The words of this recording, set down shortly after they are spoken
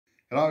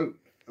Hello,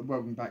 and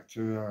welcome back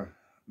to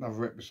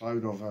another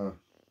episode of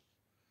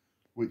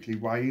Weekly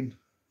Weighing.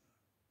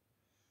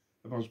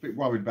 And I was a bit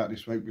worried about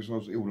this week because I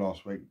was ill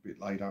last week, a bit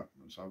laid up,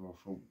 and so I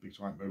thought because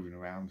I ain't moving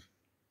around,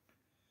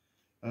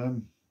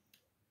 that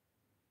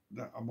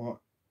I might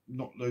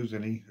not lose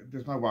any.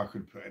 There's no way I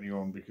could put any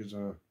on because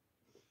I'm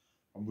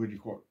really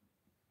quite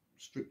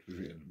strict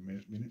with it at the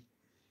minute.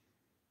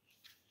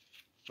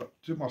 But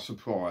to my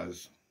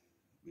surprise,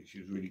 which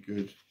is really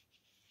good,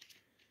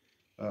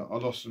 I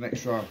lost an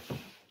extra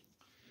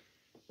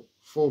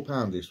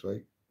 £4 this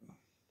week.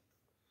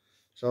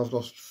 So I've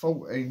lost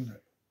 £14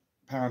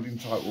 in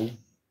total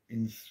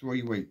in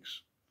 3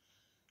 weeks.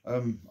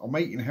 I'm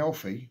eating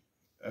healthy.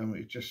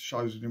 It just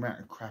shows the amount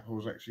of crap I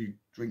was actually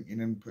drinking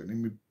and putting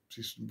in my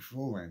system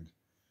beforehand.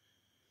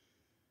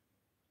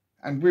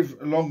 And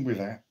along with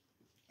that,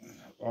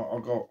 I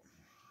got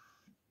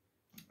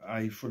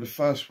for the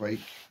first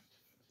week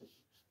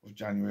of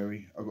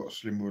January, I got a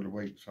Slim Rule of the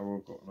Week. So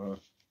I've got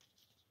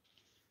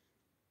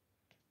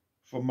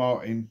from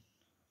Martin,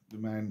 the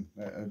man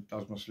that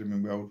does my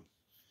slimming world,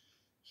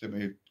 sent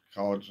me a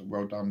card.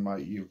 Well done,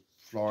 mate, you're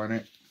flying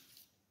it.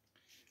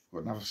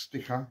 Got another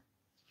sticker,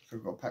 so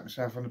I've got to pat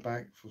myself on the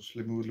back for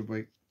Slim Rule of the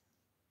Week,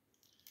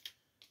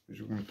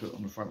 which I'm going to put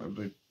on the front of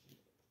the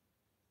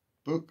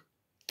book.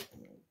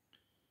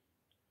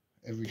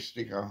 Every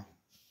sticker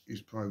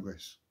is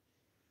progress,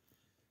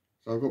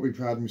 so I've got to be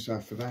proud of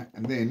myself for that.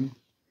 And then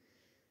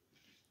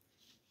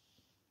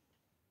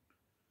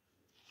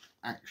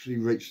actually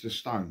reached the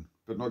stone,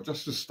 but not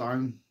just the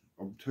stone.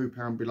 I'm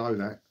 £2 below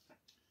that,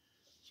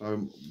 so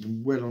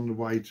I'm well on the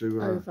way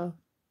to over.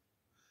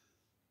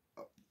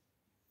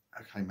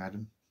 Okay,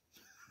 madam.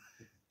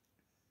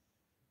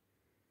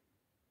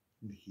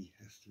 Nikki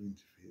has to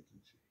interfere,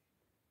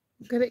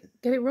 doesn't she?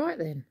 Get it right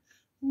then.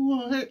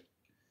 What?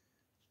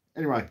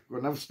 Anyway, got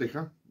another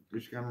sticker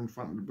which is going on the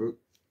front of the book.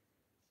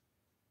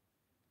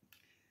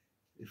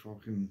 If I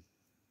can,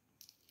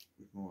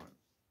 with my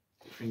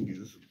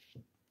fingers,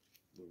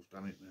 I've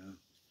done it now.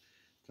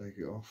 Take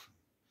it off.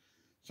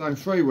 So in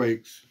 3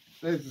 weeks,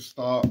 there's the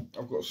start.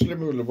 I've got a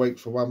Slim Rule of the Week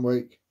for 1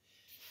 week.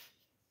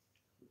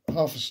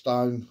 Half a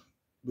stone,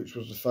 which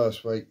was the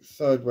first week.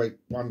 3rd week,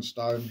 1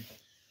 stone.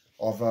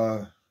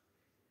 I've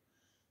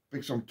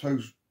because I'm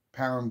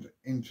 £2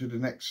 into the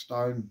next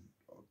stone.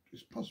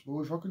 It's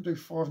possible if I can do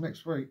 5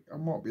 next week, I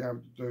might be able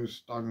to do a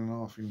stone and a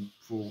half in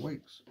 4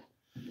 weeks.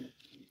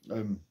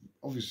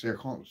 Obviously I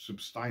can't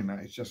sustain that.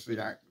 It's just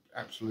the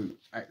absolute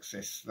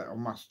excess that I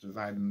must have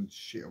had and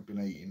shit I've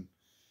been eating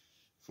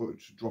for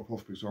it to drop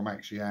off, because I'm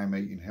actually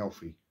eating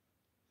healthy.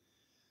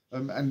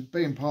 And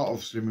being part of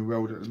Slimming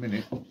World at the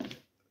minute,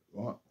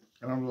 right?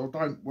 And I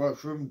don't work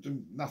for them,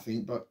 do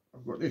nothing, but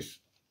I've got this.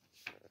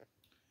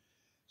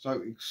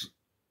 So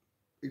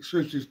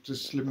exclusive to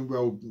Slimming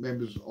World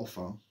members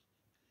offer.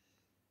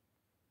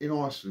 In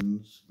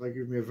Iceland's, they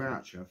give me a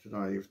voucher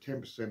today of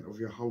 10% of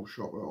your whole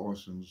shop at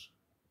Iceland's,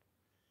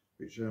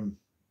 which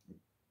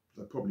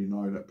they probably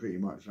know that pretty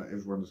much that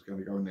everyone that's going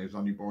to go in there is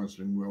only buying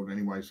Slimming World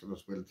anyway, so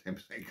that's where the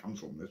 10%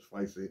 comes from, let's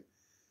face it.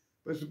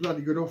 But it's a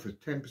bloody good offer,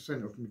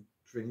 10% of the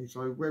thing.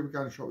 So where are we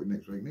going shopping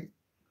next week, Nick?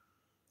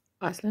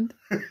 Iceland.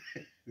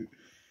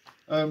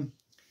 I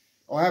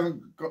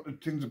haven't got the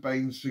tins of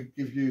beans to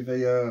give you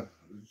the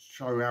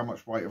show how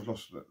much weight I've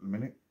lost at the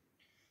minute.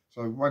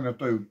 So when I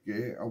do get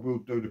it, I will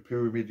do the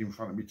pyramid in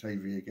front of my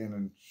TV again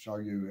and show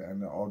you,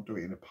 and I'll do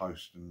it in a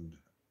post, and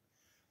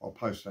I'll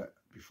post that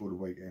before the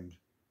weekend.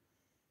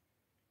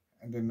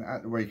 And then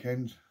at the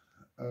weekend,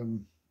 we'll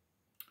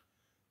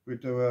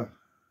do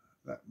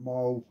that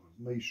mile,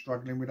 me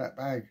struggling with that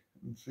bag,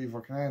 and see if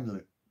I can handle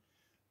it.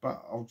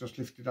 But I've just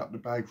lifted up the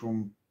bag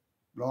from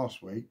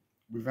last week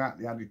without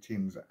the added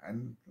tins,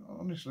 and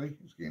honestly,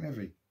 it's getting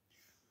heavy.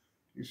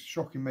 It's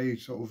shocking me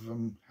sort of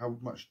how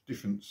much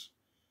difference,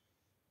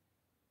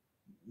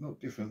 not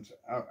difference,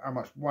 how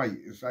much weight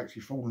is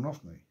actually fallen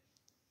off me.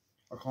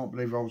 I can't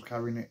believe I was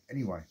carrying it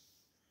anyway.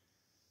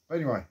 But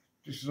anyway,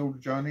 this is all the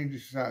journey,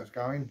 this is how it's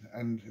going.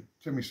 And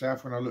to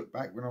myself, when I look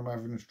back, when I'm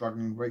having a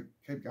struggling week,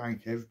 keep going,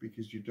 Kev,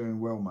 because you're doing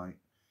well, mate.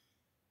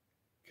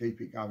 Keep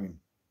it going.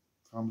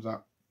 Thumbs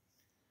up.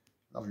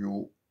 Love you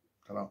all.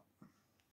 Ta-ra.